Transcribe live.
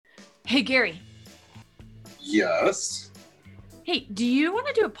Hey, Gary. Yes. Hey, do you want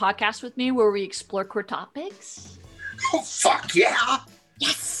to do a podcast with me where we explore queer topics? Oh, fuck yeah.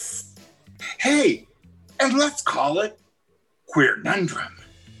 Yes. Hey, and let's call it Queernundrum.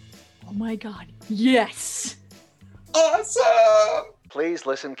 Oh my God. Yes. Awesome. Please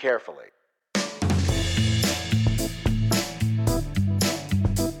listen carefully.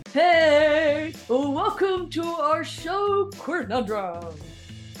 Hey, welcome to our show, Queernundrum.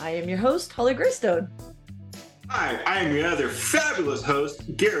 I am your host, Holly Greystone. Hi, I am your other fabulous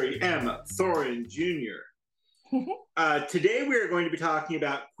host, Gary M. Thorin Jr. Today we are going to be talking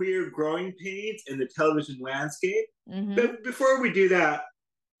about queer growing pains in the television landscape. Mm-hmm. But before we do that,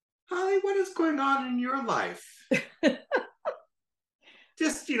 Holly, what is going on in your life?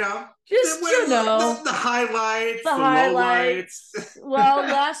 Just, the highlights, the lowlights. Well,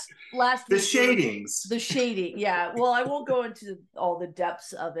 last the week, shadings. The shading, yeah. Well, I won't go into all the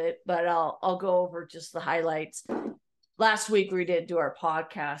depths of it, but I'll go over just the highlights. Last week we didn't do our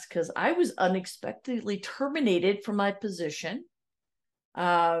podcast because I was unexpectedly terminated from my position.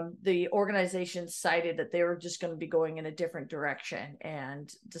 The organization decided that they were just going to be going in a different direction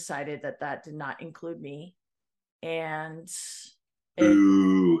and decided that did not include me. And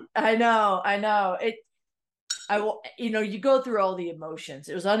I know it. You go through all the emotions.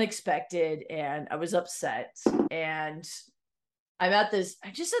 It was unexpected and I was upset, and I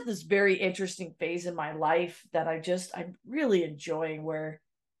just at this very interesting phase in my life that I'm really enjoying, where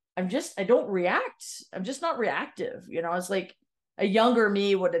I don't react. I'm just not reactive. It's like a younger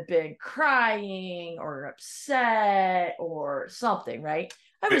me would have been crying or upset or something, right?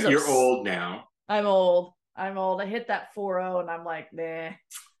 You're old now. I'm old. I hit that 40 and I'm like, nah.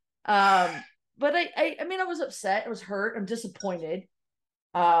 But I was upset. I was hurt. I'm disappointed.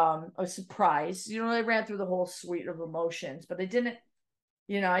 I was surprised. I ran through the whole suite of emotions, but I didn't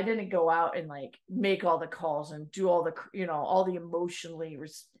go out and like make all the calls and do all the emotionally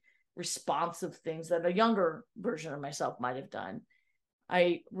responsive things that a younger version of myself might have done.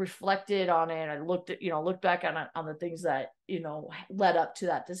 I reflected on it. I looked back on the things that, led up to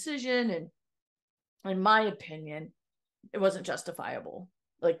that decision. And in my opinion, it wasn't justifiable.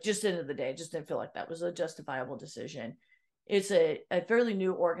 Like, just end of the day, I just didn't feel like that was a justifiable decision. It's a fairly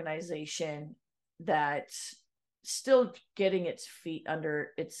new organization that's still getting its feet under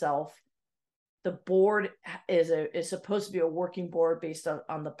itself. The board is supposed to be a working board based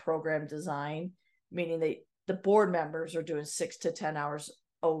on the program design, meaning the board members are doing 6 to 10 hours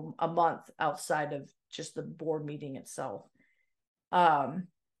a month outside of just the board meeting itself.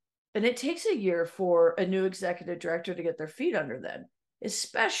 And it takes a year for a new executive director to get their feet under them,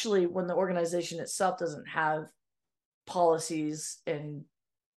 especially when the organization itself doesn't have policies and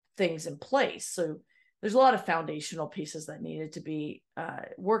things in place. So there's a lot of foundational pieces that needed to be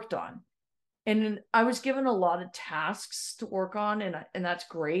worked on. And I was given a lot of tasks to work on, and that's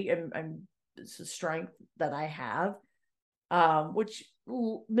great. And it's a strength that I have, which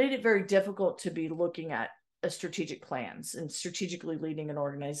made it very difficult to be looking at strategic plans and strategically leading an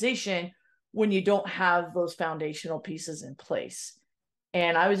organization when you don't have those foundational pieces in place.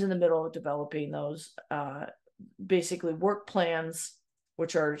 And I was in the middle of developing those basically work plans,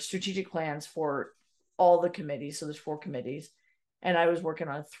 which are strategic plans for all the committees. So there's 4 committees, and I was working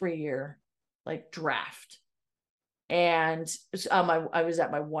on a 3-year draft. And I was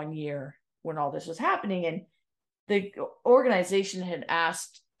at my 1 year when all this was happening, and the organization had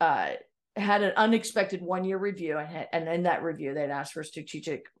had an unexpected 1-year review, and in that review they'd asked for a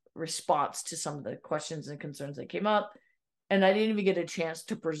strategic response to some of the questions and concerns that came up. And I didn't even get a chance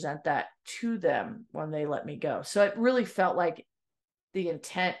to present that to them when they let me go. So it really felt like the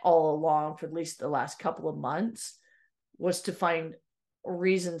intent all along, for at least the last couple of months, was to find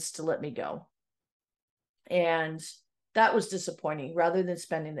reasons to let me go. And that was disappointing, rather than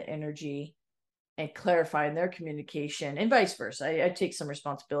spending the energy and clarifying their communication, and vice versa. I take some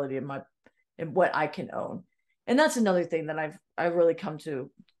responsibility in what I can own. And that's another thing that I've really come to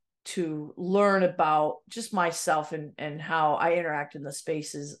learn about just myself and how I interact in the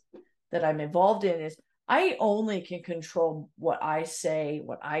spaces that I'm involved in, is I only can control what I say,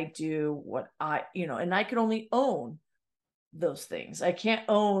 what I do, and I can only own those things. I can't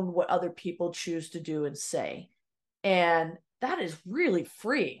own what other people choose to do and say. And that is really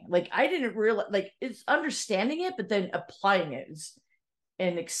free. I didn't realize, it's understanding it, but then applying it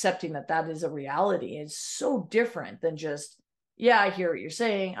and accepting that is a reality is so different than just, yeah, I hear what you're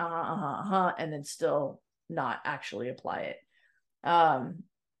saying, and then still not actually apply it.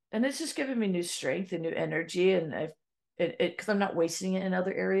 And it's just given me new strength and new energy, and because I'm not wasting it in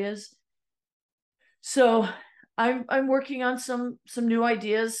other areas. So I'm working on some new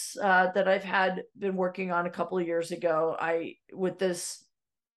ideas that I've been working on a couple of years ago. With this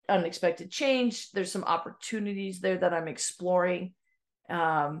unexpected change, there's some opportunities there that I'm exploring,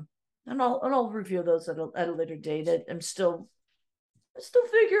 and I'll review those at a later date. I'm still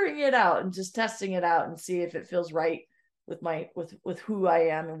figuring it out and just testing it out and see if it feels right with who I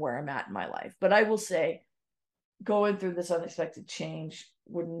am and where I'm at in my life. But I will say, going through this unexpected change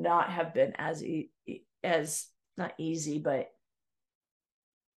would not have been as not easy, but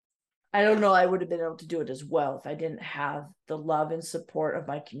I don't know, I would have been able to do it as well if I didn't have the love and support of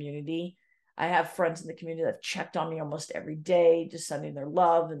my community. I have friends in the community that have checked on me almost every day, just sending their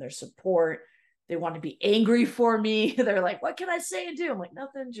love and their support. They want to be angry for me. They're like, what can I say and do? I'm like,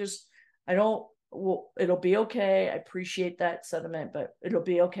 nothing, just, it'll be okay. I appreciate that sentiment, but it'll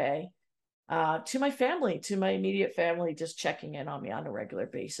be okay. To my family, to my immediate family, just checking in on me on a regular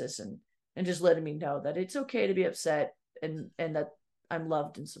basis and just letting me know that it's okay to be upset and that I'm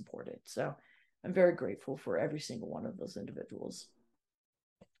loved and supported. So I'm very grateful for every single one of those individuals.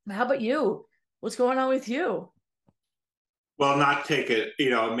 How about you? What's going on with you? Well, not take it,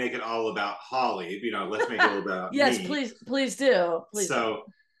 make it all about Holly. Let's make it all about yes, me. please do. Please. So,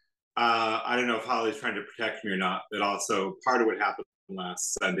 I don't know if Holly's trying to protect me or not, but also part of what happened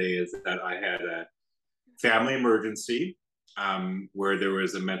last Sunday is that I had a family emergency where there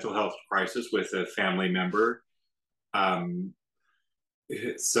was a mental health crisis with a family member.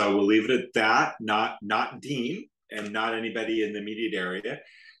 So we'll leave it at that. Not Dean and not anybody in the immediate area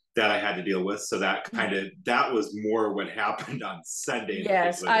that I had to deal with. So that that was more what happened on Sunday.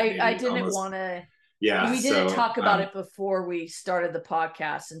 Yes, I didn't want to. Yeah, we didn't talk about it before we started the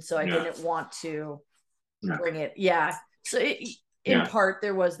podcast, and so I didn't want to bring it. Yeah, so in part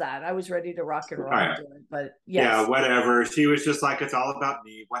there was that. I was ready to rock and roll, but yes. Yeah, whatever. She was just like, it's all about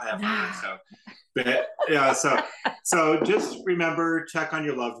me, whatever. So, but yeah, so just remember, check on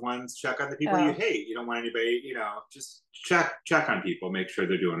your loved ones, check on the people you hate. You don't want anybody, just check on people, make sure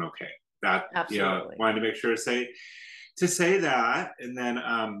they're doing okay. That absolutely. Wanted to make sure to say that, and then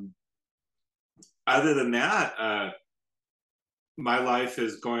other than that, my life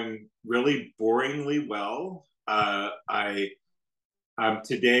is going really boringly well.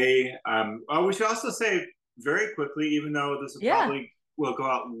 Today, we should also say very quickly, even though this probably will go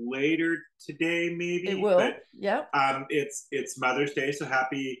out later today, maybe. It will. But, it's Mother's Day, so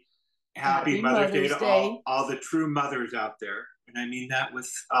happy Mother's Day to all the true mothers out there, and I mean that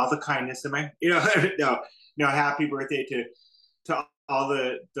with all the kindness in my, happy birthday to all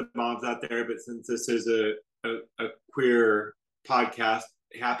the moms out there. But since this is a queer podcast,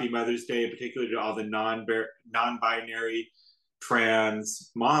 happy Mother's Day, in particular to all the non-binary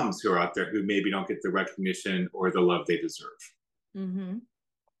trans moms who are out there who maybe don't get the recognition or the love they deserve. Mm-hmm.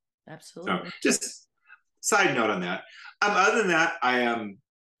 Absolutely. So just side note on that. Other than that,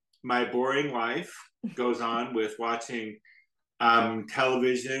 my boring life goes on with watching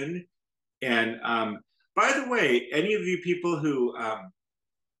television. And by the way, any of you people who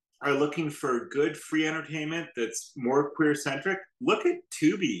are looking for good free entertainment that's more queer centric, look at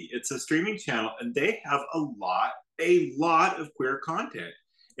Tubi. It's a streaming channel, and they have a lot of queer content,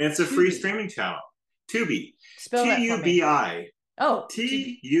 and it's a free streaming channel. Tubi. Spell that for me. Tubi. Oh,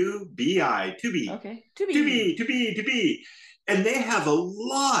 Tubi. Tubi. Okay. Tubi. And they have a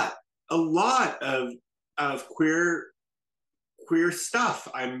lot of queer stuff.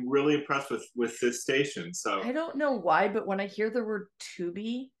 I'm really impressed with this station. So I don't know why, but when I hear the word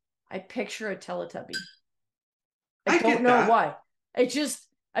Tubi, I picture a Teletubby. I don't know why.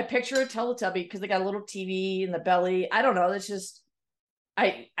 I picture a Teletubby because they got a little TV in the belly. I don't know. It's just,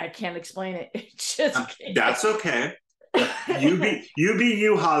 I can't explain it. It's just that's okay. You be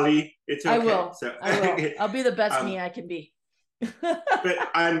you, Holly. It's okay. I will. I'll be the best me I can be. But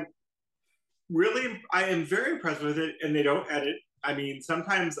I am very impressed with it, and they don't edit. I mean,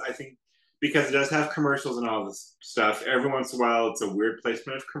 sometimes I think because it does have commercials and all this stuff, every once in a while it's a weird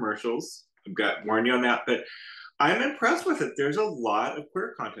placement of commercials. I've got warn you on that, but I'm impressed with it. There's a lot of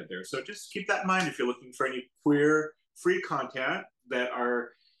queer content there. So just keep that in mind if you're looking for any queer free content that are,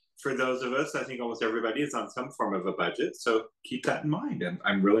 for those of us, I think almost everybody is on some form of a budget. So keep that in mind. And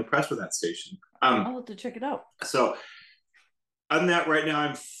I'm really impressed with that station. I'll have to check it out. So other than that, right now,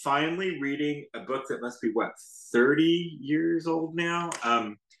 I'm finally reading a book that must be, 30 years old now?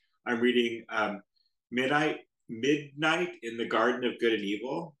 I'm reading Midnight in the Garden of Good and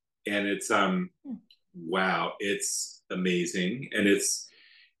Evil. And it's, wow, it's amazing. And it's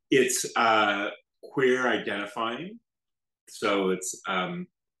queer identifying. So it's,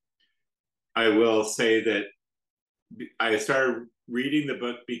 I will say that I started reading the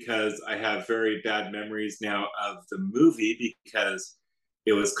book because I have very bad memories now of the movie, because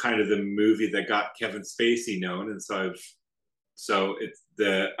it was kind of the movie that got Kevin Spacey known, and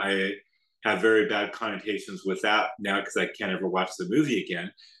I have very bad connotations with that now because I can't ever watch the movie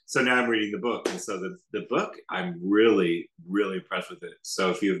again. So now I'm reading the book, and so the book, I'm really, really impressed with it. So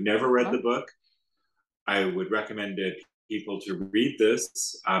if you've never read the book, I would recommend it people to read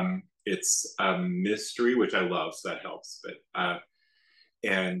this. It's a mystery, which I love, so that helps. But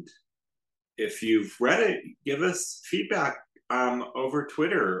and if you've read it, give us feedback over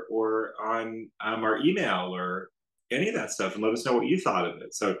Twitter or on our email or any of that stuff, and let us know what you thought of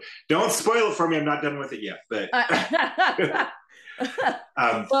it. So don't spoil it for me. I'm not done with it yet, but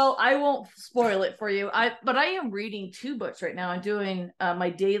well, I won't spoil it for you. But I am reading 2 books right now. I'm doing my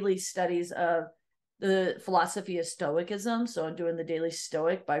daily studies of the philosophy of Stoicism. So I'm doing the Daily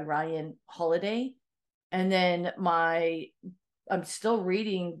Stoic by Ryan Holiday, and then I'm still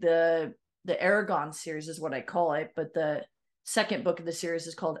reading the Aragon series, is what I call it, but the second book of the series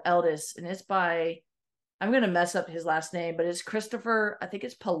is called Eldest, and it's by, I'm going to mess up his last name, but it's Christopher, I think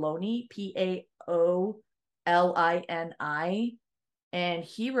it's Paolini, Paolini, and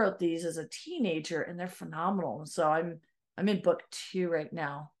he wrote these as a teenager, and they're phenomenal. So I'm in book 2 right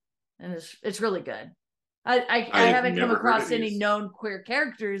now, and it's really good. I haven't come across any known queer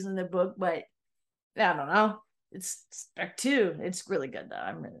characters in the book, but I don't know. It's book 2. It's really good though.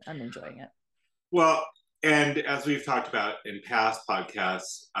 I'm enjoying it. Well, and as we've talked about in past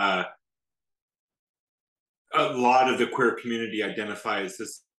podcasts, a lot of the queer community identifies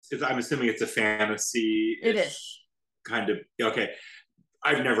this. I'm assuming it's a fantasy. It is kind of okay.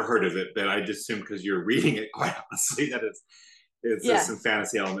 I've never heard of it, but I just assume because you're reading it, quite honestly, that it's some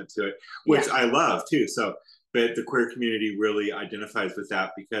fantasy element to it, which I love too. So, but the queer community really identifies with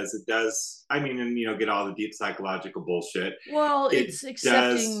that because it does. I mean, and get all the deep psychological bullshit. Well, it's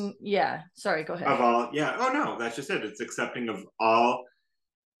accepting. Sorry, go ahead. Of all, Oh no, that's just it. It's accepting of all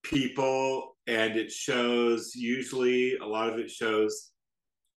people, and it shows. Usually, a lot of it shows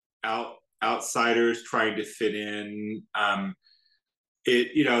outsiders trying to fit in.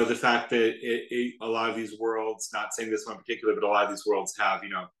 The fact that a lot of these worlds, not saying this one in particular, but a lot of these worlds have,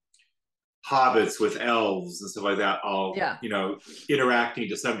 hobbits with elves and stuff like that, all, interacting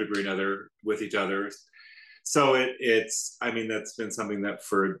to some degree or another with each other. So it's, that's been something that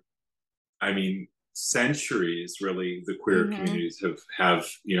for, centuries, really, the queer communities have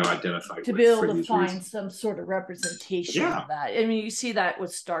identified to with, be able to find reasons. some sort of representation of that. You see that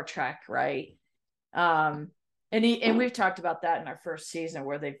with Star Trek, right? And we've talked about that in our first season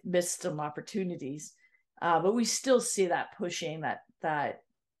where they've missed some opportunities, but we still see that pushing that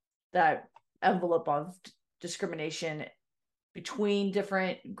envelope of discrimination between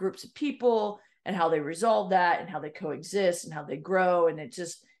different groups of people and how they resolve that and how they coexist and how they grow, and it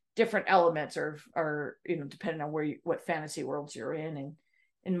just different elements are depending on what fantasy worlds you're in. And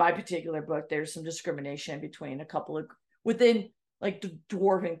in my particular book, there's some discrimination between a couple of within like the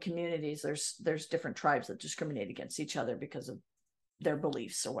dwarven communities. There's different tribes that discriminate against each other because of their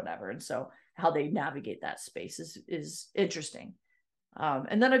beliefs or whatever, and so how they navigate that space is interesting.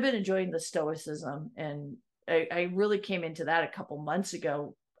 And then I've been enjoying the Stoicism, and I really came into that a couple months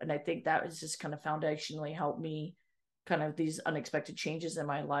ago, and I think that was just kind of foundationally helped me kind of these unexpected changes in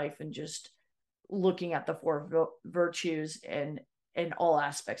my life, and just looking at the 4 virtues and in all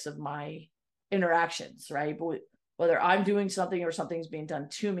aspects of my interactions, right? But whether I'm doing something or something's being done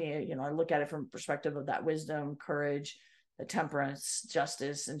to me, I look at it from the perspective of that wisdom, courage, the temperance,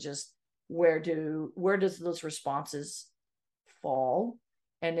 justice, and just where does those responses fall?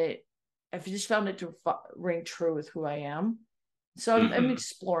 And I've just found it to ring true with who I am. So I'm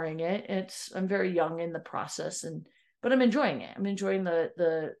exploring it. I'm very young in the process, but I'm enjoying it. I'm enjoying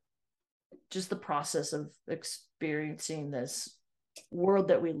the process of experiencing this world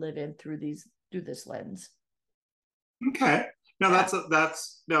that we live in through this lens. Okay. No,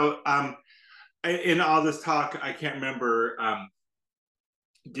 that's no. In all this talk, I can't remember.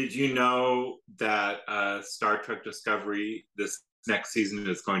 Did you know that Star Trek Discovery this next season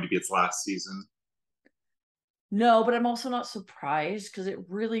is going to be its last season? No, but I'm also not surprised because it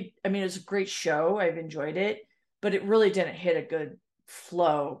really, it's a great show. I've enjoyed it, but it really didn't hit a good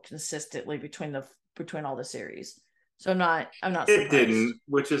flow consistently between all the series. So I'm not surprised. It didn't,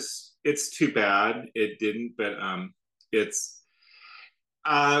 it's too bad. It didn't, but it's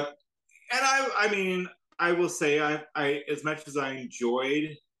and I will say I as much as I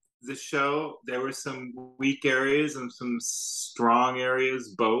enjoyed the show, there were some weak areas and some strong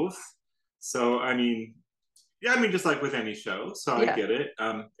areas both. So just like with any show. So I get it.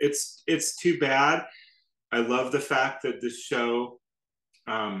 It's too bad. I love the fact that this show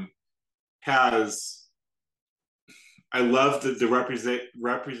has. I love the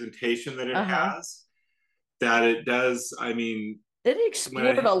representation that it has. That it does. I mean, it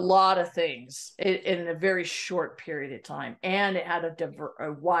explored a lot of things in a very short period of time, and it had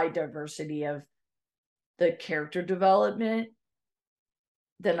a wide diversity of the character development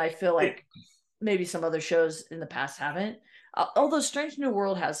than I feel like maybe some other shows in the past haven't. Although Strange New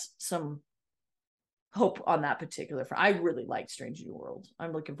World has some hope on that particular front. I really like Strange New World.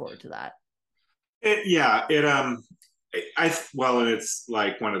 I'm looking forward to that. And it's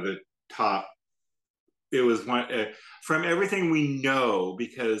like one of the top. It was one from everything we know,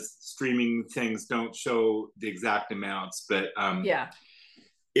 because streaming things don't show the exact amounts, but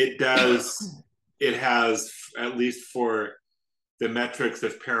it does. It has, at least for the metrics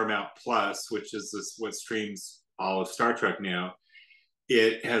of Paramount Plus, which is what streams all of Star Trek now.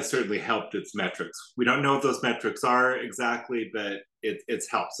 It has certainly helped its metrics. We don't know what those metrics are exactly, but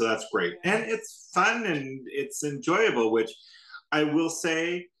it's helped. So that's great. And it's fun and it's enjoyable, which I will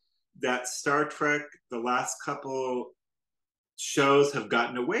say that Star Trek, the last couple shows have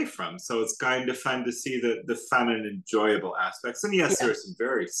gotten away from. So it's kind of fun to see the fun and enjoyable aspects. And yes, there are some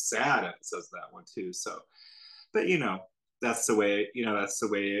very sad episodes of that one too. So, but that's the way, that's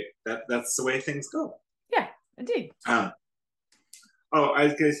the way things go. Yeah, indeed. I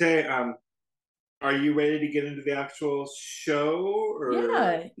was gonna say, are you ready to get into the actual show? Or?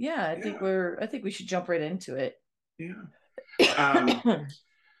 I think we should jump right into it. Yeah.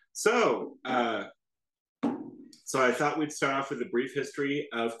 So I thought we'd start off with a brief history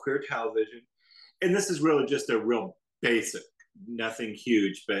of queer television, and this is really just a real basic, nothing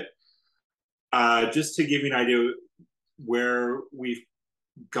huge, but just to give you an idea where we've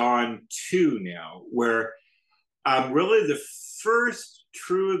gone to now, where really the first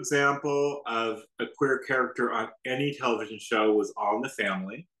true example of a queer character on any television show was All in the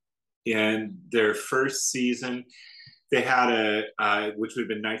Family. In their first season, they had which would have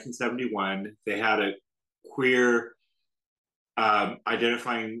been 1971, they had a queer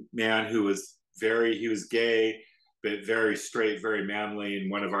identifying man who was he was gay, but very straight, very manly, and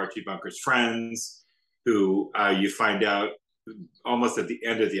one of Archie Bunker's friends, who you find out almost at the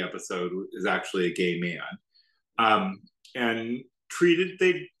end of the episode is actually a gay man. And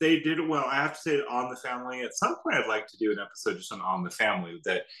they did it well. I have to say that On the Family, at some point I'd like to do an episode just on the Family,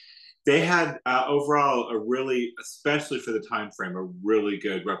 that they had overall a really, especially for the time frame, a really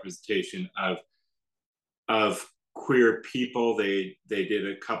good representation of queer people. They did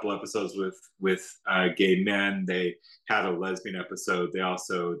a couple episodes with gay men. They had a lesbian episode. They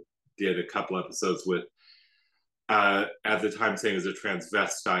also did a couple episodes with at the time saying he was a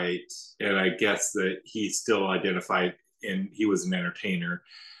transvestite, and I guess that he still identified, and he was an entertainer,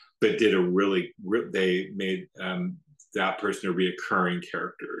 but did they made that person a reoccurring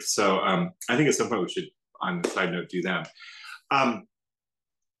character. So I think at some point we should, on the side note, do them.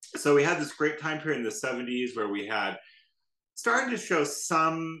 So we had this great time period in the 70s where we had starting to show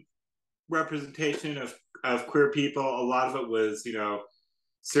some representation of queer people. A lot of it was,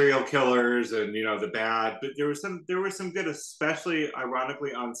 serial killers and the bad, but there was some good, especially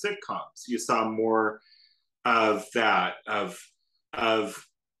ironically on sitcoms. You saw more of that, of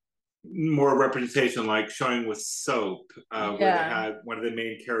more representation, like showing with Soap, where they had one of the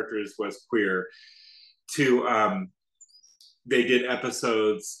main characters was queer. They did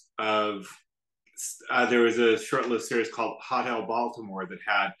episodes of there was a short-lived series called Hot Hell Baltimore that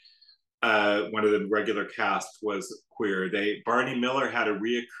had one of the regular cast was queer. Barney Miller had a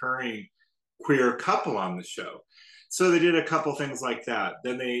reoccurring queer couple on the show, so they did a couple things like that.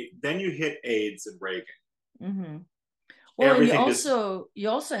 Then you hit AIDS and Reagan. Mm-hmm. Well, and you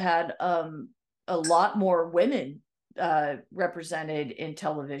also had a lot more women represented in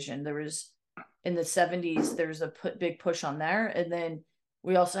television. There was, in the 70s, there was a big push on there, and then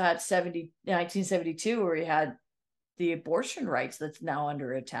we also had 1972 where we had the abortion rights that's now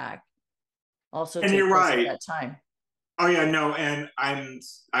under attack. Also, and you're right. At that time. Oh yeah, no, and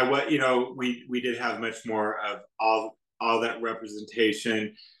we did have much more of all that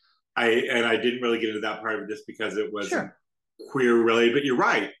representation. I didn't really get into that part of it just because it wasn't queer really, but you're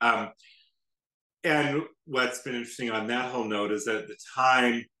right. And what's been interesting on that whole note is that at the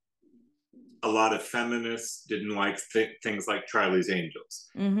time, a lot of feminists didn't like things like Charlie's Angels.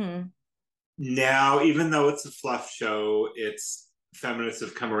 Mm-hmm. Now, even though it's a fluff show, feminists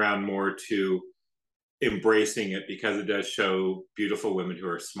have come around more to embracing it because it does show beautiful women who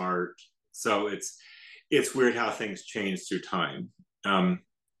are smart. So it's weird how things change through time.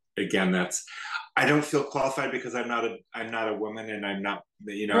 Again, I don't feel qualified because I'm not a woman, and I'm not,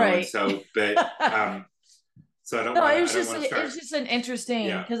 right. So, but So I don't No, want it was to. I don't just want to start. it's just an interesting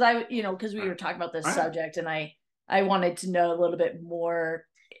Yeah. because because we were talking about this I- subject, and I wanted to know a little bit more.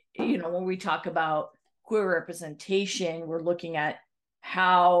 When we talk about queer representation, we're looking at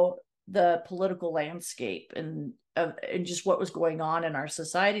how the political landscape and just what was going on in our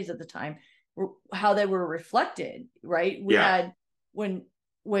societies at the time, how they were reflected. Right, we had when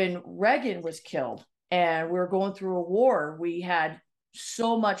Reagan was killed, and we were going through a war. We had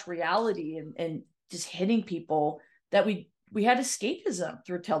so much reality and just hitting people that we had escapism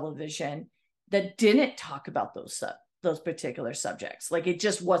through television that didn't talk about those particular subjects. Like, it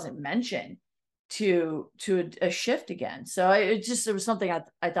just wasn't mentioned to a shift again. So it was something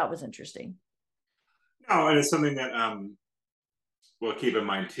I thought was interesting. No, and it's something that we'll keep in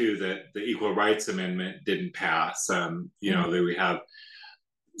mind too, that the Equal Rights Amendment didn't pass. That we have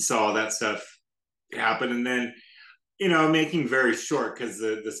saw all that stuff happen, and then making very short, because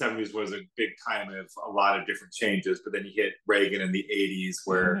the 70s was a big time of a lot of different changes, but then you hit Reagan in the 80s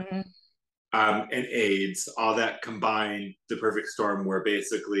where and AIDS, all that combined, the perfect storm where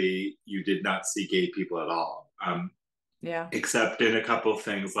basically you did not see gay people at all. Except in a couple of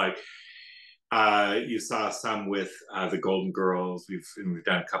things, like you saw some with the Golden Girls. We've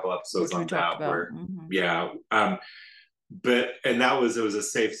done a couple episodes on that where and it was a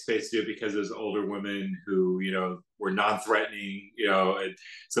safe space to do it because it was older women who were non-threatening, and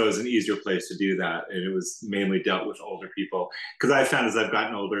so it was an easier place to do that, and it was mainly dealt with older people. Because I found as I've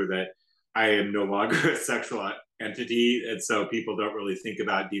gotten older that I am no longer a sexual entity, and so people don't really think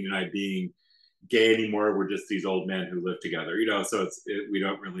about Dean and I being gay anymore. We're just these old men who live together, so we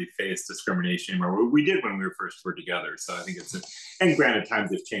don't really face discrimination anymore. We did when we were together. So I think and granted,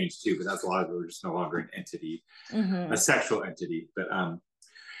 times have changed too, but that's a lot of it. We're just no longer an entity, a sexual entity. But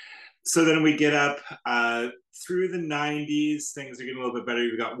so then we get up through the 90s, things are getting a little bit better.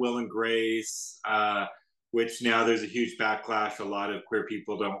 You've got Will and Grace, which now there's a huge backlash. A lot of queer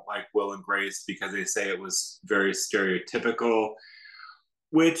people don't like Will and Grace because they say it was very stereotypical,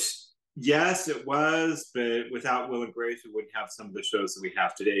 which, yes, it was, but without Will and Grace, we wouldn't have some of the shows that we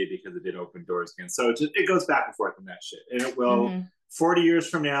have today because it did open doors again. So it goes back and forth on that shit. And it will, 40 years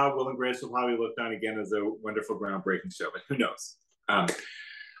from now, Will and Grace will probably look on again as a wonderful, groundbreaking show, but who knows?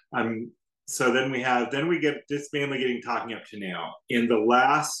 So then we get just mainly getting talking up to now. In the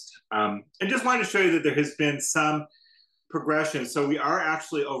last, and just wanted to show you that there has been some progression. So we are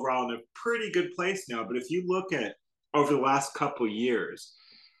actually overall in a pretty good place now. But if you look at over the last couple of years,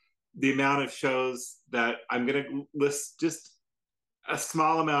 the amount of shows that I'm going to list, just a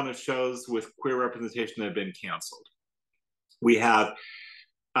small amount of shows with queer representation that have been canceled. We have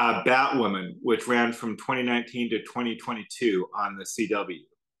Batwoman, which ran from 2019 to 2022 on the CW.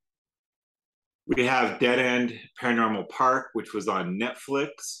 We have Dead End Paranormal Park, which was on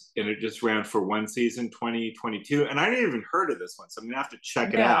Netflix, and it just ran for one season, 2022. And I didn't even heard of this one, so I'm going to have to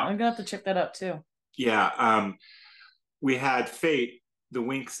check it out. I'm going to have to check that out too. Yeah. We had Fate, the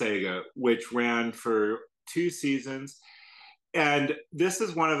Wink Saga, which ran for 2 seasons. And this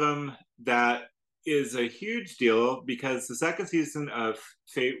is one of them that is a huge deal because the second season of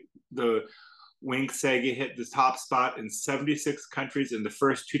Fate, the Wink Saga, hit the top spot in 76 countries in the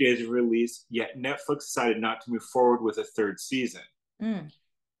first 2 days of release, yet Netflix decided not to move forward with a 3rd season. And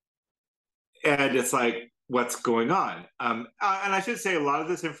it's like, what's going on? And I should say a lot of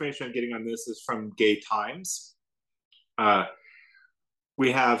this information I'm getting on this is from Gay Times.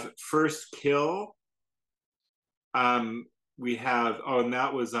 We have First Kill. We have, and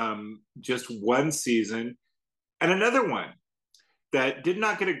that was just 1 season. And another one that did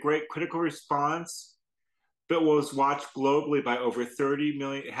not get a great critical response, but was watched globally by over 30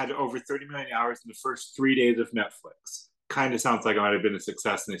 million, it had over 30 million hours in the first 3 days of Netflix. Kind of sounds like it might have been a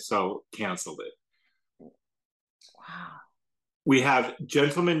success and they so canceled it. Wow. We have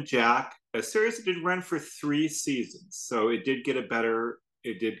Gentleman Jack, a series that did run for 3 seasons. So it did get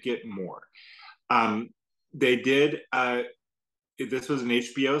more. They did, this was an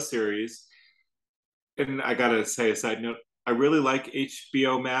HBO series. And I gotta say a side note, I really like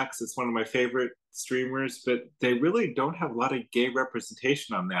HBO Max. It's one of my favorite streamers, but they really don't have a lot of gay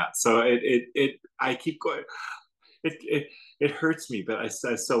representation on that. So I keep going, it hurts me, but I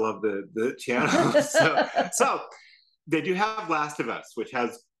still love the channel. so they do have Last of Us, which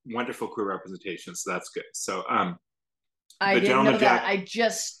has wonderful queer representation. So that's good. So, I didn't know that. I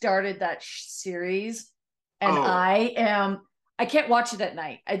just started that series, and I can't watch it at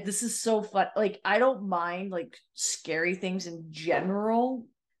night. This is so fun. Like, I don't mind like scary things in general.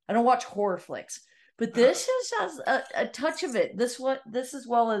 I don't watch horror flicks, but this just has a touch of it. This as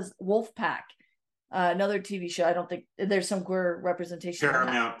well as Wolfpack, another TV show. I don't think there's some queer representation.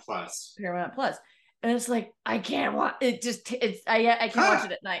 Paramount Plus. and it's like I can't watch it. I can't watch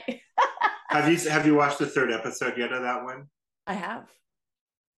it at night. Have you watched the third episode yet of that one? I have.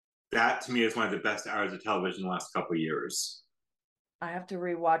 That to me is one of the best hours of television in the last couple of years. I have to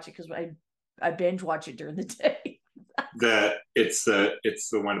rewatch it because I binge watch it during the day. It's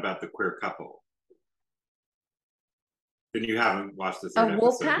the one about the queer couple. Then you haven't watched the third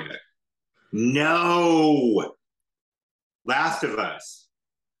episode yet. No. Last of Us.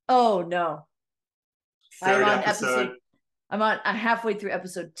 Oh no. Third episode. I'm on halfway through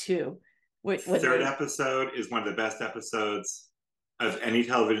episode 2. Third episode is one of the best episodes of any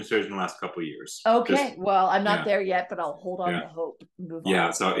television series in the last couple of years. Okay, well, I'm not there yet, but I'll hold on to hope. Move on.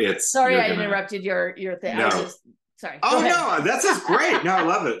 Yeah, so it's. Sorry, I interrupted your thing. No. Sorry. Oh no, that's just great. No, I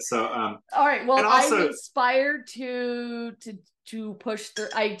love it. So all right. Well, also, I'm inspired to push through.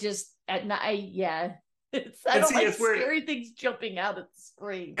 I just at night. Yeah. I don't like scary things jumping out at the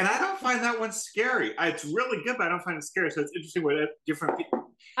screen. And I don't find that one scary. It's really good, but I don't find it scary. So it's interesting what different people.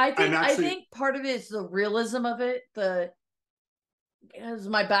 I think part of it is the realism of it. Because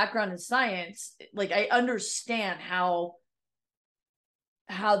my background in science, like I understand how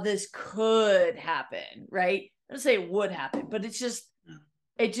this could happen, right? I don't say it would happen, but it scares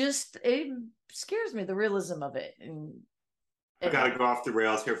me, the realism of it. And I got to go off the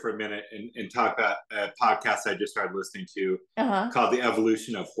rails here for a minute and talk about a podcast I just started listening to called The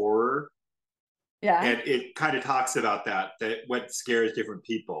Evolution of Horror. Yeah. And it kind of talks about that what scares different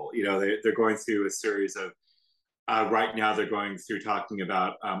people. You know, they're going through a series of, right now they're going through talking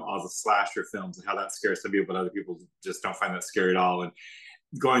about all the slasher films and how that scares some people, but other people just don't find that scary at all. And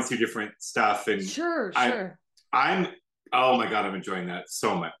going through different stuff. And sure. Oh my God, I'm enjoying that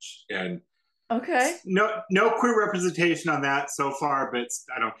so much. And okay. No queer representation on that so far, but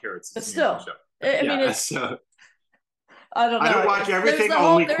I don't care. But still, show. I mean, it's. So, I don't know. I don't watch everything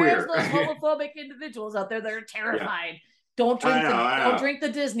only There's queer. those homophobic individuals out there that are terrified. Yeah. Don't drink the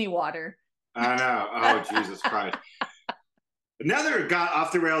Disney water. I know. Oh, Jesus Christ. Another got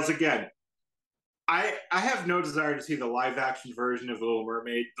off the rails again. I have no desire to see the live action version of The Little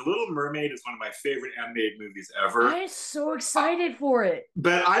Mermaid. The Little Mermaid is one of my favorite animated movies ever. I'm so excited for it.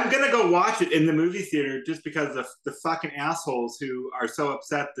 But I'm going to go watch it in the movie theater just because of the fucking assholes who are so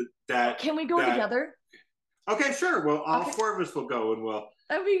upset that Can we go together? Okay, sure. Well, all 4 of us will go and we'll.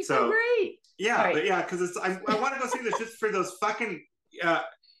 That'd be so great. Yeah, right. But yeah, because I want to go see this just for those fucking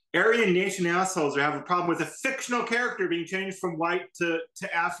Aryan Nation assholes who have a problem with a fictional character being changed from white to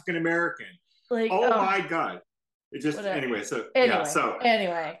African American. Like, my God. It just anyway.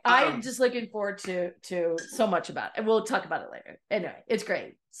 I'm just looking forward to so much about it. We'll talk about it later. Anyway, it's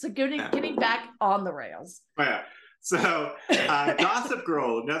great. So getting back on the rails. Yeah. So Gossip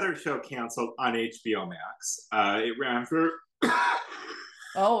Girl, another show canceled on HBO Max. It ran for.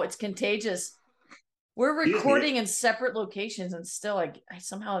 Oh, it's contagious. We're recording in separate locations, and still, I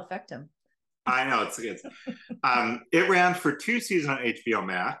somehow affect him. I know it's. It ran for 2 seasons on HBO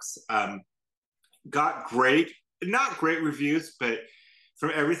Max. Got not great reviews, but from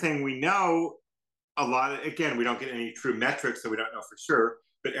everything we know, again, we don't get any true metrics, so we don't know for sure,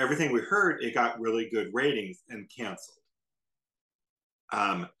 but everything we heard, it got really good ratings and canceled.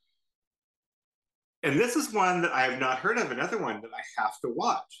 And this is one that I have not heard of, another one that I have to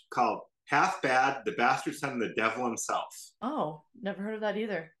watch, called Half Bad, The Bastard Son of the Devil Himself. Oh, never heard of that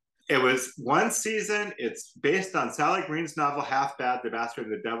either. It was 1 season. It's based on Sally Green's novel, Half Bad, The Bastard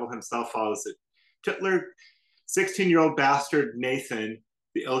and the Devil Himself follows it. Titular 16-year-old bastard Nathan,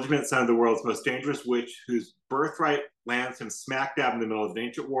 the illegitimate son of the world's most dangerous witch, whose birthright lands him smack dab in the middle of an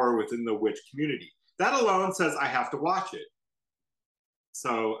ancient war within the witch community. That alone says I have to watch it.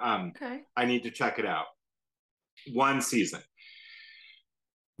 So I need to check it out. 1 season.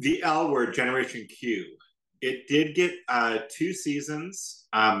 The L Word, Generation Q. It did get 2 seasons.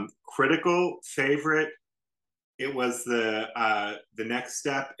 Critical favorite. It was the next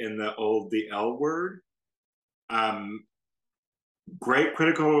step in the L Word. Great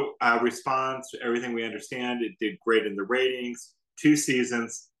critical response to everything we understand. It did great in the ratings. 2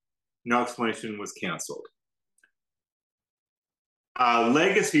 seasons. No explanation, was canceled.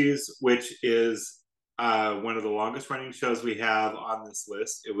 Legacies, which is one of the longest running shows we have on this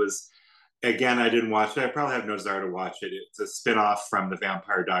list. It was, again, I didn't watch it. I probably have no desire to watch it. It's a spin-off from the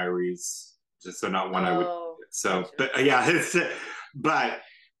Vampire Diaries, just so not one I would. So, gotcha. But yeah,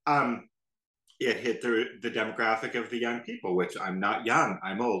 it hit the demographic of the young people, which I'm not young.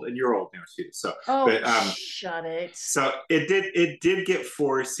 I'm old, and you're old now too. So, shut it. So it did get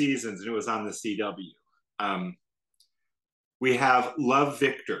 4 seasons, and it was on the CW. We have Love,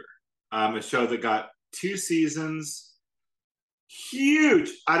 Victor, a show that got 2 seasons.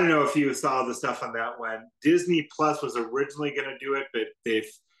 huge. I don't know if you saw the stuff on that one. Disney Plus was originally going to do it, but they've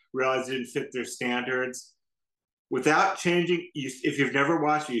realized it didn't fit their standards. Without changing, if you've never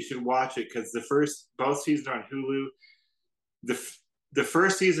watched it, you should watch it because both seasons are on Hulu. The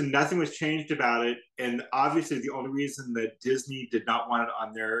first season, nothing was changed about it, and obviously the only reason that Disney did not want it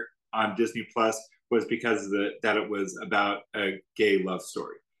on Disney Plus was because that it was about a gay love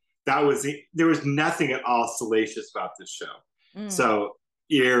story. There was nothing at all salacious about this show. So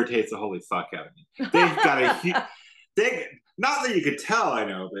it irritates the holy fuck out of me. They've got not that you could tell, I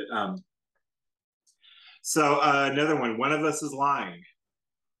know, but so another One of Us is Lying.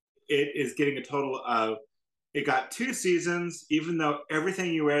 It is getting a total of, it got 2 seasons, even though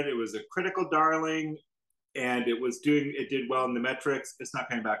everything you read, it was a critical darling and it did well in the metrics. It's not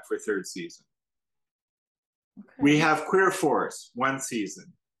coming back for a 3rd season. Okay. We have Queer Force, 1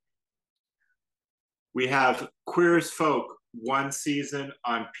 season. We have Queer as Folk, 1 season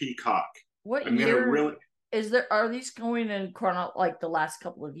on Peacock. What year are these going in like the last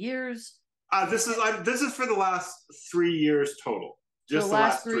couple of years? This is for the last 3 years total. Just the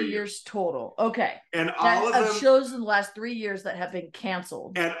last 3 years total. Okay. And all of them shows in the last 3 years that have been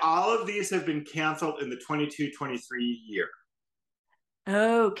canceled. And all of these have been canceled in the 22-23 year.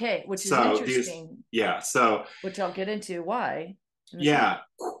 Okay, which is interesting. Which I'll get into why.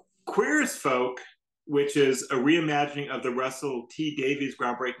 Queer as Folk, which is a reimagining of the Russell T Davies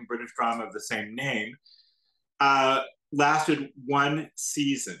groundbreaking British drama of the same name, lasted 1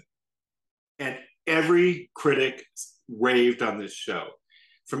 season. And every critic raved on this show.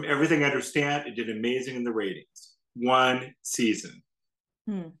 From everything I understand, it did amazing in the ratings. 1 season.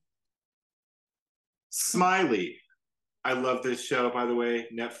 Smiley. I love this show, by the way.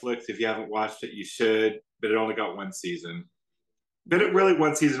 Netflix, if you haven't watched it, you should. But it only got 1 season. But it really,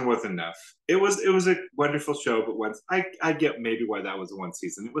 1 season was enough. It was a wonderful show, but I get maybe why that was 1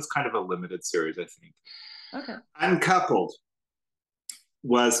 season. It was kind of a limited series, I think. Okay. Uncoupled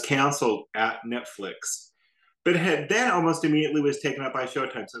was canceled at Netflix, but then almost immediately was taken up by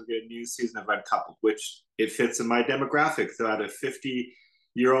Showtime. So we get a new season of Uncoupled, which it fits in my demographic. So about a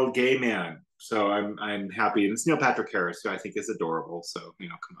 50-year-old gay man. So I'm happy. And it's Neil Patrick Harris, who I think is adorable. So,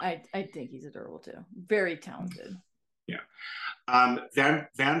 come on. I think he's adorable too. Very talented. Yeah.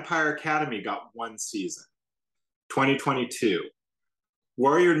 Vampire Academy got 1 season. 2022.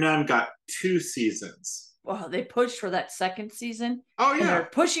 Warrior Nun got 2 seasons. Well, they pushed for that 2nd season. Oh, yeah. And they're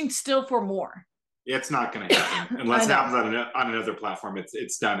pushing still for more. It's not going to happen unless it happens on another platform.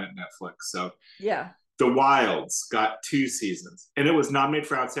 It's done at Netflix. So yeah. The Wilds got 2 seasons, and it was nominated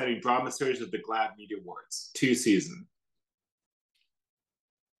for Outstanding Drama Series at the GLAAD Media Awards. 2 seasons.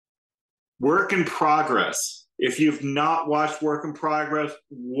 Work in Progress. If you've not watched Work in Progress,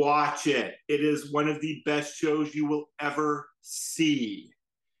 watch it. It is one of the best shows you will ever see.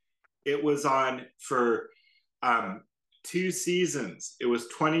 It was on for 2 seasons. It was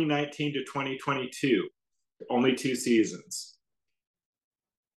 2019 to 2022. Only 2 seasons.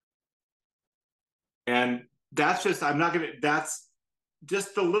 And that's just a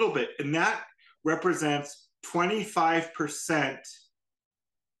little bit. And that represents 25%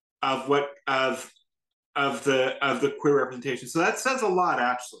 of the queer representation. So that says a lot,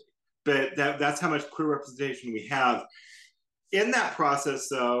 actually. But that's how much queer representation we have. In that process,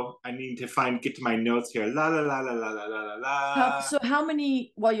 though, I need to get to my notes here. So how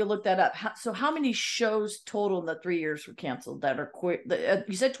many, while you look that up, how many shows total in the 3 years were canceled that are queer?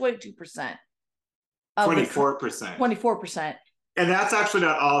 You said 22%. 24%. 24%. And that's actually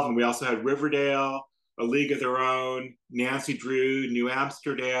not all of them. We also had Riverdale, A League of Their Own, Nancy Drew, New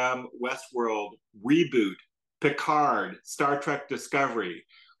Amsterdam, Westworld, Reboot, Picard, Star Trek Discovery,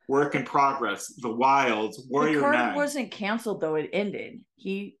 Work in Progress, The Wilds, Warrior Nun. Picard wasn't canceled, though. It ended.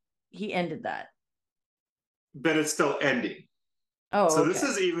 He ended that. But it's still ending. Oh, so okay. This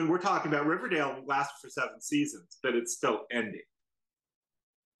is even, we're talking about Riverdale lasted for 7 seasons, but it's still ending.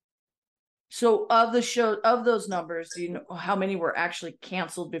 So of those numbers, do you know how many were actually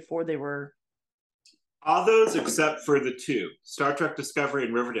canceled before they were? All those except for the 2, Star Trek Discovery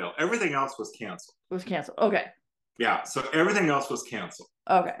and Riverdale. Everything else was canceled. It was canceled. Okay. Yeah, so everything else was canceled.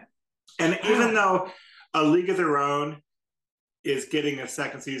 Okay. And even though A League of Their Own is getting a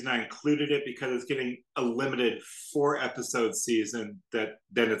 2nd season, I included it because it's getting a limited 4-episode season that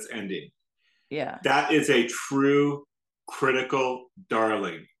then it's ending. Yeah. That is a true critical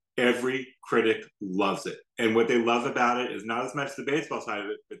darling. Every critic loves it. And what they love about it is not as much the baseball side of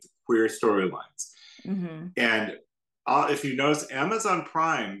it, but the queer storylines. Mm-hmm. And if you notice, Amazon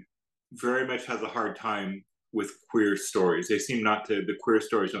Prime very much has a hard time with queer stories. The queer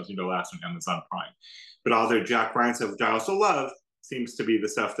stories don't seem to last on Amazon Prime. But all their Jack Ryan stuff, which I also love, seems to be the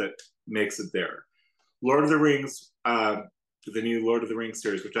stuff that makes it there. Lord of the Rings, the new Lord of the Rings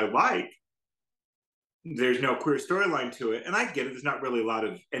series, which I like, there's no queer storyline to it, and I get it. There's not really a lot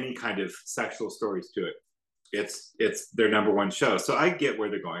of any kind of sexual stories to it. It's their number one show, so I get where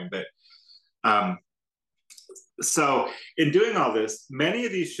they're going. But so in doing all this, many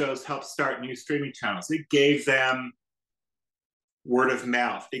of these shows helped start new streaming channels. It gave them word of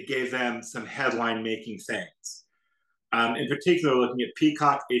mouth. It gave them some headline making things. In particular, looking at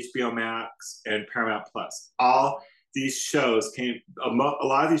Peacock, HBO Max, and Paramount Plus. All these shows came. A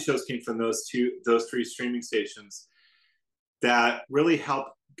lot of these shows came from those three streaming stations that really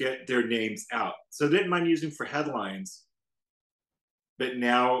helped get their names out. So they didn't mind using for headlines, but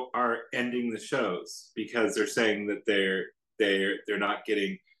now are ending the shows because they're saying that they're not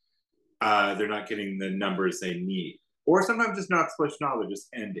getting the numbers they need, or sometimes just not switching on. They're just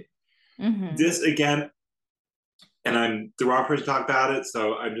ending. Mm-hmm. This again. And I'm the wrong person to talk about it,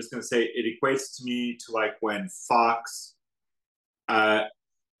 so I'm just going to say it equates to me to like when Fox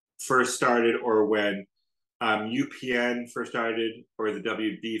first started, or when UPN first started, or the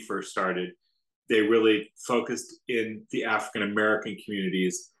WB first started. They really focused in the African American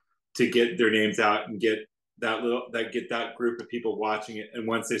communities to get their names out and get that group of people watching it. And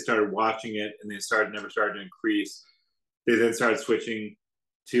once they started watching it, and they never started to increase, they then started switching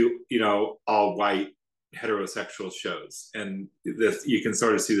to all white heterosexual shows. And this, you can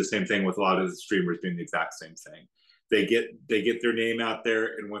sort of see the same thing with a lot of the streamers doing the exact same thing. They get their name out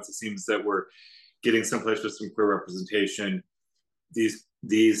there, and once it seems that we're getting someplace with some queer representation, these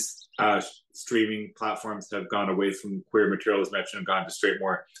streaming platforms have gone away from queer material as mentioned and gone to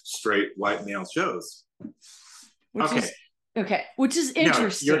more straight white male shows. Which is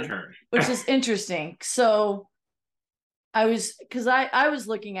interesting. No, your turn. Which is interesting. So I was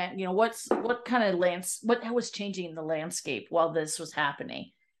looking at, what was changing in the landscape while this was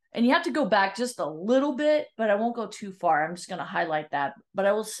happening. And you have to go back just a little bit, but I won't go too far. I'm just going to highlight that. But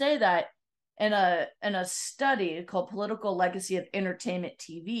I will say that in a study called Political Legacy of Entertainment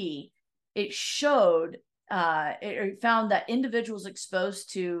TV, it showed, it found that individuals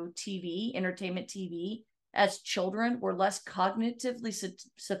exposed to TV, entertainment TV, as children were less cognitively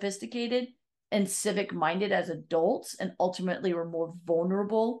sophisticated and civic-minded as adults, and ultimately were more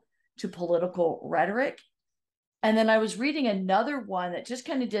vulnerable to political rhetoric. And then I was reading another one that just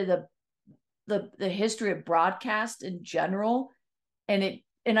kind of did the history of broadcast in general. And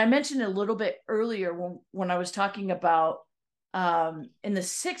I mentioned a little bit earlier when I was talking about in the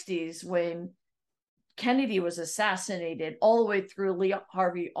 60s when Kennedy was assassinated, all the way through Lee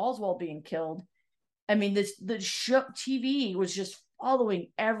Harvey Oswald being killed. I mean, the show TV was just following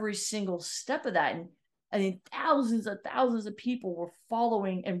every single step of that. And I mean, thousands of people were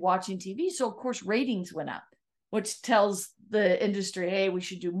following and watching TV. So of course ratings went up, which tells the industry, hey, we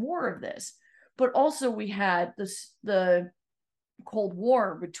should do more of this. But also we had the Cold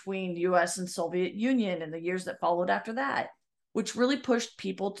War between the US and Soviet Union and the years that followed after that, which really pushed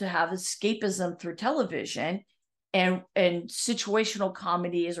people to have escapism through television, and situational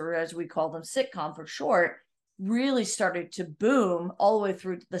comedies, or as we call them, sitcom for short, really started to boom all the way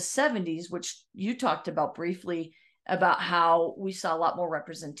through the 70s, which you talked about briefly, about how we saw a lot more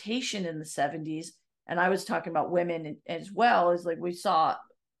representation in the 70s. And I was talking about women as well, as like we saw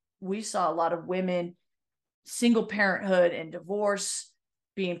a lot of women, single parenthood and divorce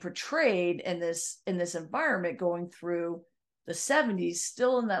being portrayed in this environment going through the 70s,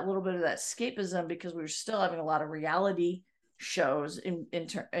 still in that little bit of that escapism, because we were still having a lot of reality shows in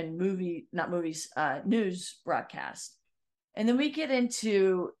news broadcast. And then we get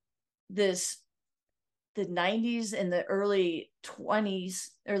into the 90s and the early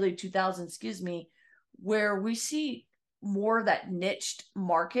 2000s, where we see more of that niched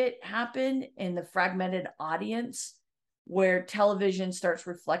market happen in the fragmented audience, where television starts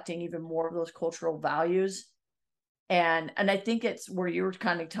reflecting even more of those cultural values. And I think it's where you were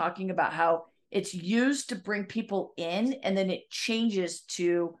kind of talking about how it's used to bring people in, and then it changes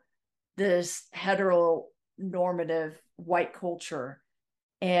to this heteronormative white culture.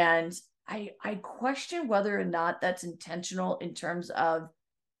 And I question whether or not that's intentional in terms of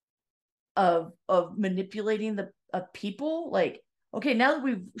manipulating the people. Like, okay, now that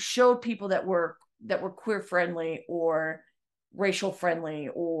we've showed people that were queer friendly or racial friendly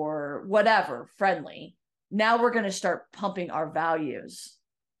or whatever friendly, now we're going to start pumping our values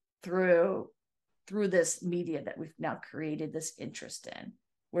through this media that we've now created this interest in,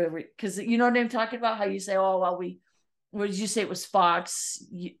 because you know what I'm talking about, how you say, oh well, what did you say, it was Fox,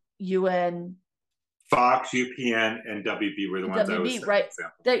 UPN, and WB were the ones I was right,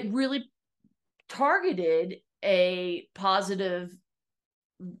 that really targeted a positive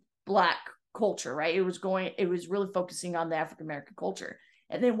Black culture, right? It was really focusing on the African American culture.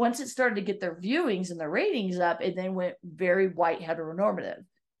 And then once it started to get their viewings and their ratings up, it then went very white heteronormative.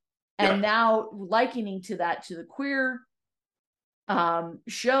 And now likening to that, to the queer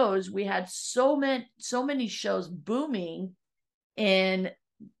shows, we had so many shows booming in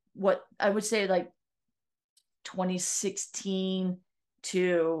what I would say like 2016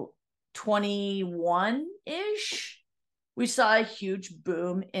 to 21-ish. We saw a huge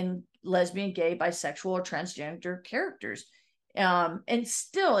boom in lesbian, gay, bisexual, or transgender characters. And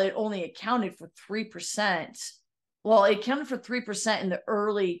still, it only accounted for 3%. Well, it accounted for 3% in the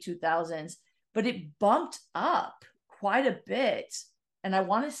early 2000s, but it bumped up quite a bit. And I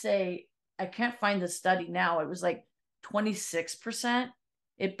want to say, I can't find the study now. It was like 26%.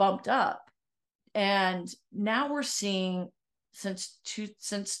 It bumped up. And now we're seeing since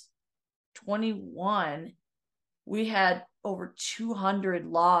 21, we had over 200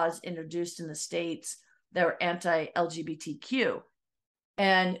 laws introduced in the states that were anti-LGBTQ.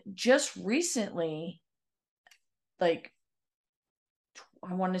 And just recently, like,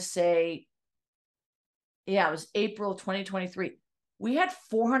 I want to say, it was April 2023, we had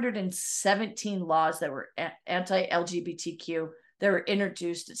 417 laws that were anti-LGBTQ that were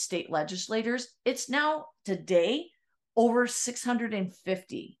introduced at state legislators. It's now today over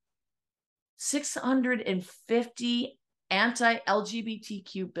 650. 650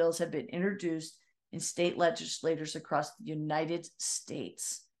 anti-LGBTQ bills have been introduced in state legislators across the United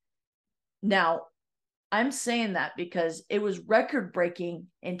States. Now, I'm saying that because it was record-breaking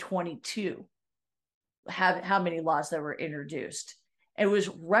in 22, how many laws that were introduced. It was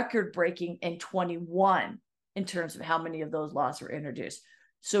record-breaking in 21 in terms of how many of those laws were introduced.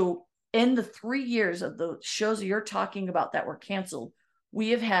 So in the 3 years of the shows that you're talking about that were canceled, we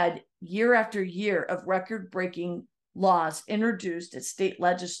have had year after year of record-breaking laws introduced at state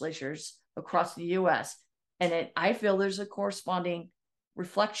legislatures across the U.S. And I feel there's a corresponding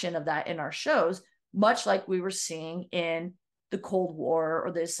reflection of that in our shows, much like we were seeing in the Cold War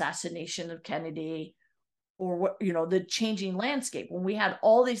or the assassination of Kennedy, or what, the changing landscape. When we had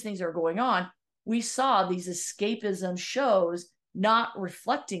all these things that are going on, we saw these escapism shows not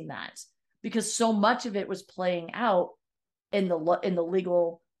reflecting that, because so much of it was playing out in the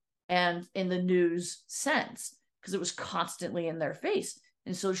legal and in the news sense, because it was constantly in their face.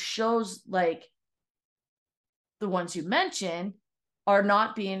 And so shows like the ones you mentioned are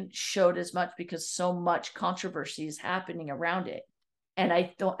not being showed as much because so much controversy is happening around it. And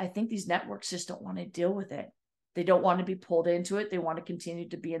I think these networks just don't want to deal with it. They don't want to be pulled into it. They want to continue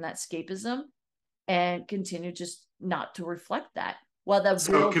to be in that escapism and continue just not to reflect that, while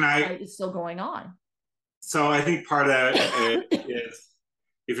the real fight is still going on. So I think part of that is,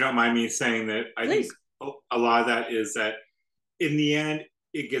 if you don't mind me saying that, I think a lot of that is that in the end,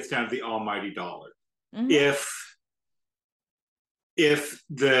 it gets down to the almighty dollar. Mm-hmm.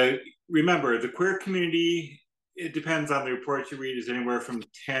 Remember, the queer community, it depends on the reports you read, is anywhere from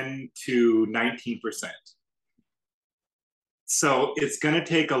 10 to 19%. So it's going to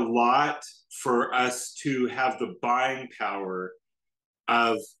take a lot for us to have the buying power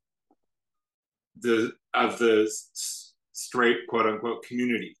of the straight, quote unquote,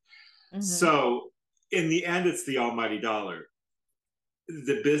 community. Mm-hmm. So in the end, it's the almighty dollar.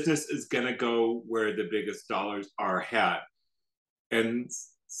 The business is going to go where the biggest dollars are had. And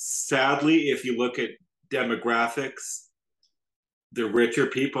sadly, if you look at demographics, the richer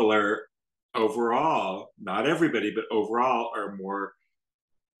people are overall, not everybody, but overall, are more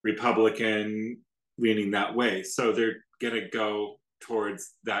Republican leaning that way. So they're going to go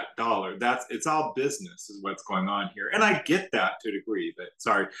towards that dollar. It's all business is what's going on here. And I get that to a degree, but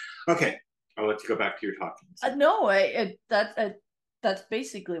sorry. Okay. I'll let you go back to your talking. No, that's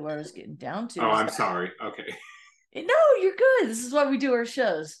basically what I was getting down to. Oh, I'm sorry. Okay. No, you're good. This is why we do our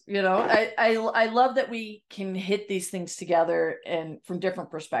shows. I love that we can hit these things together and from different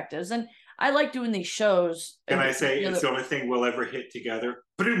perspectives. And I like doing these shows. Can I say it's the only thing we'll ever hit together?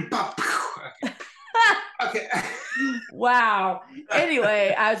 Okay. Okay. Wow.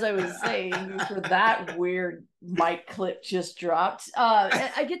 Anyway, as I was saying, for that weird mic clip just dropped,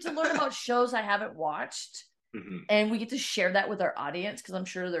 I get to learn about shows I haven't watched. Mm-hmm. And we get to share that with our audience, because I'm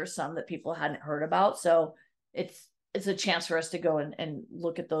sure there's some that people hadn't heard about. So it's a chance for us to go and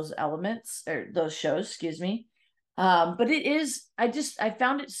look at those elements, or those shows, excuse me. But it is, I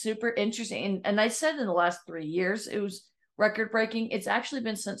found it super interesting. And I said in the last 3 years, it was record breaking. It's actually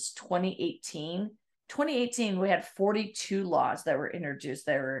been since 2018. 2018, we had 42 laws that were introduced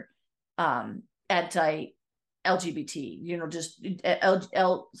that were anti-LGBT, just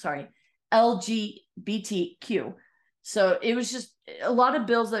LGBTQ. So it was just a lot of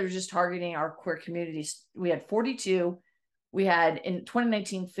bills that are just targeting our queer communities. We had 42. We had in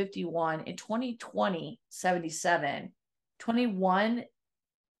 2019, 51. In 2020, 77. 21.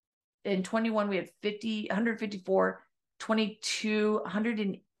 In 21, we had 154. 22,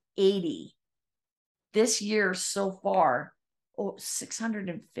 180. This year so far,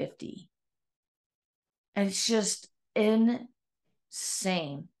 650. And it's just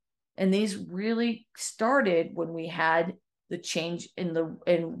insane. And these really started when we had the change in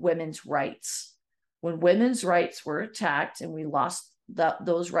women's rights. When women's rights were attacked and we lost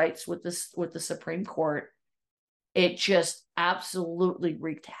those rights with the Supreme Court, it just absolutely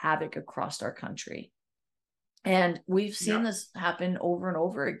wreaked havoc across our country. And we've seen this happen over and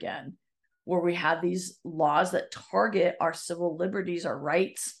over again, where we have these laws that target our civil liberties, our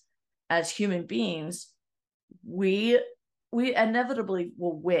rights as human beings. We inevitably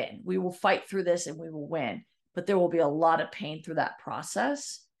will win. We will fight through this and we will win, but there will be a lot of pain through that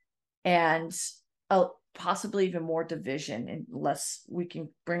process, and possibly even more division unless we can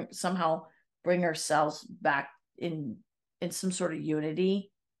bring ourselves back in some sort of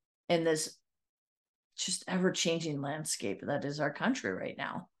unity in this just ever-changing landscape that is our country right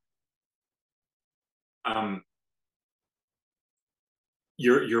now.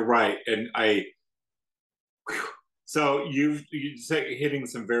 You're right, and so you're hitting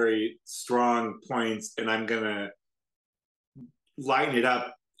some very strong points, and I'm gonna lighten it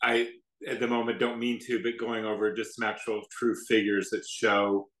up. I at the moment don't mean to, but going over just some actual true figures that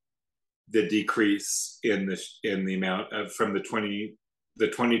show the decrease in the amount of from the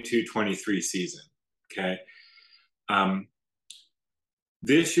 22-23 season. Okay.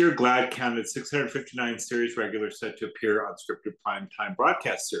 This year, GLAAD counted 659 series regulars set to appear on scripted primetime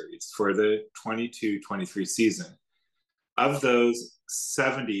broadcast series for the 22-23 season. Of those,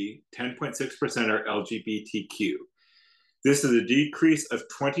 10.6% are LGBTQ. This is a decrease of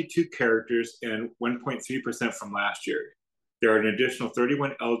 22 characters and 1.3% from last year. There are an additional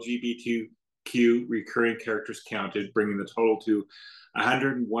 31 LGBTQ recurring characters counted, bringing the total to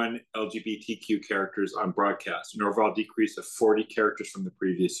 101 LGBTQ characters on broadcast, an overall decrease of 40 characters from the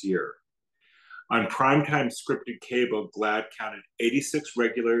previous year. On primetime scripted cable, GLAAD counted 86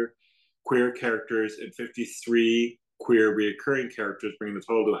 regular queer characters and 53 queer reoccurring characters, bringing the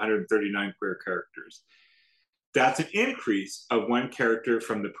total to 139 queer characters. That's an increase of one character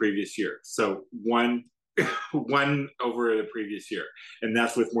from the previous year. So one over the previous year. And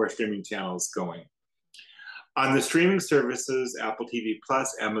that's with more streaming channels going. On the streaming services, Apple TV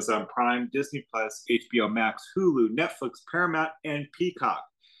Plus, Amazon Prime, Disney Plus, HBO Max, Hulu, Netflix, Paramount, and Peacock,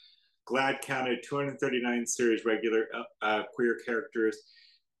 GLAAD counted 239 series regular queer characters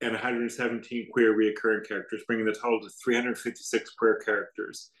and 117 queer reoccurring characters, bringing the total to 356 queer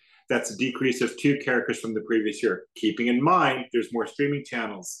characters. That's a decrease of 2 characters from the previous year. Keeping in mind, there's more streaming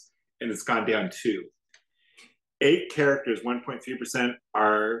channels, and it's gone down 2. 8 characters, 1.3%,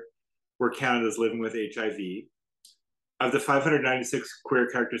 were counted as living with HIV. Of the 596 queer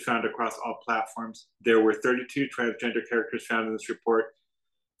characters found across all platforms, there were 32 transgender characters found in this report.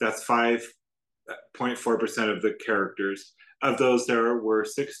 That's 5.4% of the characters. Of those, there were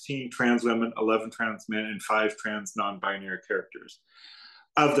 16 trans women, 11 trans men, and 5 trans non-binary characters.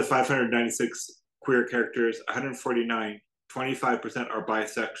 Of the 596 queer characters, 149, 25% are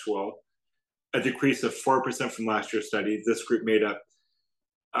bisexual, a decrease of 4% from last year's study. This group made up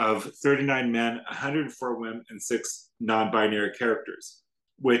of 39 men, 104 women, and 6 non-binary characters,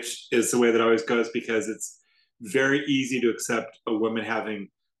 which is the way that always goes, because it's very easy to accept a woman having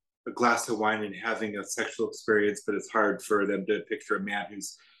a glass of wine and having a sexual experience, but it's hard for them to picture a man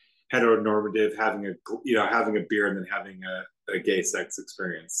who's heteronormative having a beer and then having a gay sex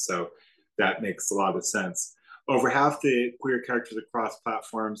experience. So that makes a lot of sense. Over half the queer characters across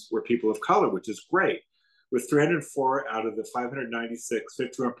platforms were people of color, which is great. With 304 out of the 596,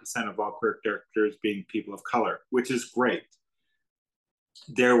 51% of all queer characters being people of color, which is great.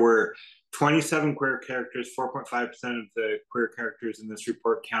 There were 27 queer characters, 4.5% of the queer characters in this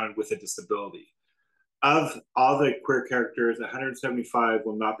report counted with a disability. Of all the queer characters, 175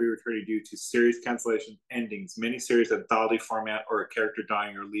 will not be returning due to series cancellation, endings, miniseries, anthology format, or a character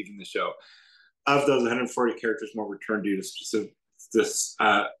dying or leaving the show. Of those, 140 characters will return due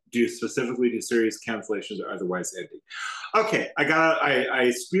specifically to series cancellations or otherwise ending. Okay,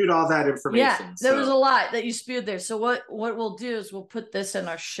 I spewed all that information. Yeah, there was a lot that you spewed there. So what we'll do is we'll put this in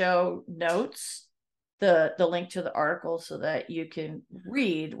our show notes, the link to the article, so that you can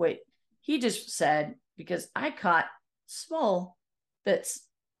read what he just said, because I caught small bits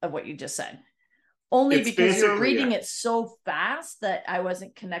of what you just said. only It's because you were basically, reading yeah. it so fast that I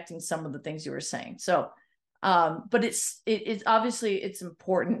wasn't connecting some of the things you were saying. So, but it's obviously it's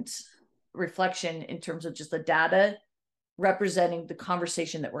important reflection in terms of just the data representing the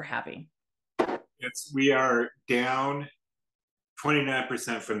conversation that we're having. We are down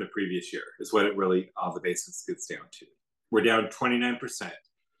 29% from the previous year is what it really, all the basics gets down to. We're down 29%.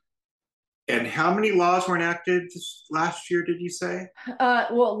 And how many laws were enacted last year, did you say?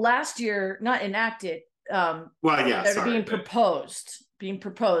 Well, last year, not enacted. Well, yeah, They're sorry. being proposed. Being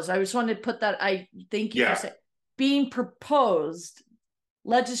proposed. I just wanted to put that. I thank you for saying being proposed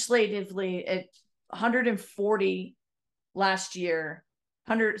legislatively at 140 last year.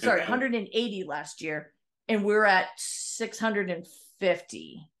 180 last year, and we're at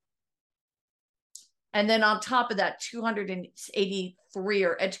 650. And then on top of that, 283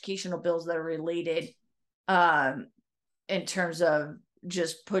 are educational bills that are related in terms of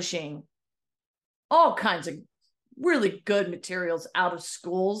just pushing all kinds of really good materials out of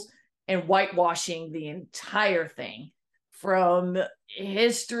schools and whitewashing the entire thing, from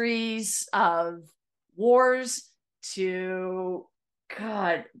histories of wars to,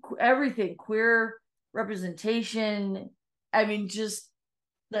 God, everything, queer representation. I mean, just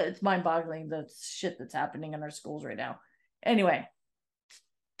it's mind-boggling, the shit that's happening in our schools right now. Anyway,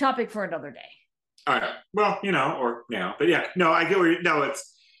 topic for another day. All right. Well, or now, but yeah, no, I get where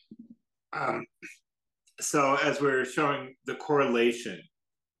it's so as we're showing, the correlation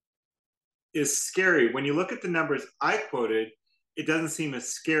is scary. When you look at the numbers I quoted, it doesn't seem as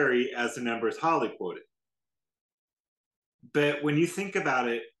scary as the numbers Holly quoted. But when you think about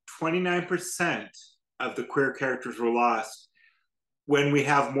it, 29% of the queer characters were lost when we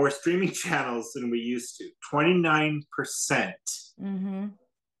have more streaming channels than we used to. 29%. Mm-hmm.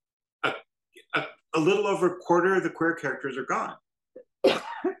 A little over a quarter of the queer characters are gone.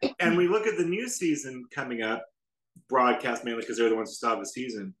 And we look at the new season coming up, broadcast mainly because they're the ones who still have the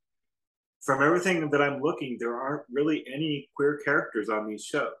season. From everything that I'm looking, there aren't really any queer characters on these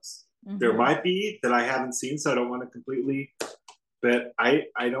shows. Mm-hmm. There might be that I haven't seen, so I don't want to completely, but I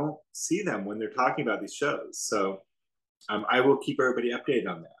don't see them when they're talking about these shows. So I will keep everybody updated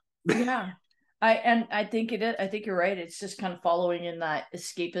on that. Yeah. I think it is. I think you're right. It's just kind of following in that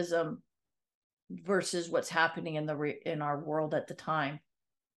escapism versus what's happening in our world at the time.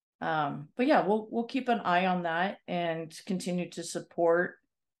 But yeah, we'll keep an eye on that and continue to support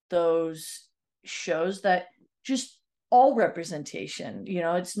those shows that just all representation.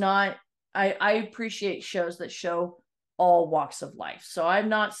 It's not. I appreciate shows that show all walks of life. So I'm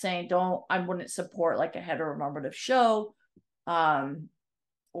not saying I wouldn't support like a heteronormative show,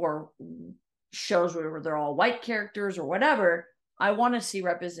 or shows where they're all white characters or whatever. I want to see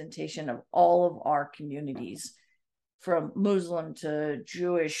representation of all of our communities, from Muslim to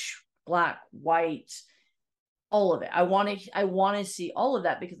Jewish, Black, white, all of it. I want to see all of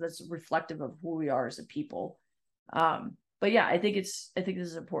that because that's reflective of who we are as a people. But yeah, I think this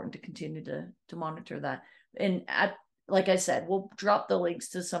is important to continue to monitor that. And like I said, we'll drop the links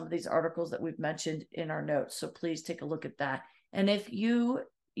to some of these articles that we've mentioned in our notes. So please take a look at that. And if you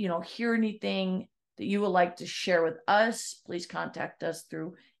hear anything that you would like to share with us, please contact us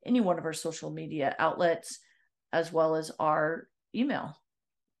through any one of our social media outlets, as well as our email,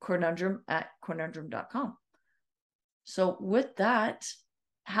 queernundrum@queernundrum.com. So with that,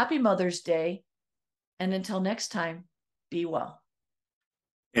 happy Mother's Day. And until next time, be well.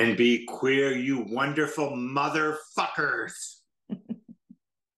 And be queer, you wonderful motherfuckers.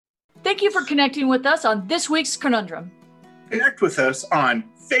 Thank you for connecting with us on this week's Conundrum. Connect with us on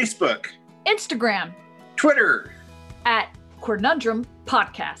Facebook, Instagram, Twitter, @Queernundrum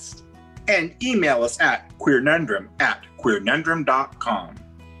Podcast. and email us at queernundrum@queernundrum.com.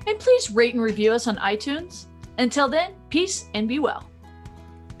 And please rate and review us on iTunes. Until then, peace and be well.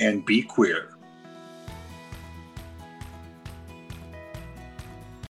 And be queer.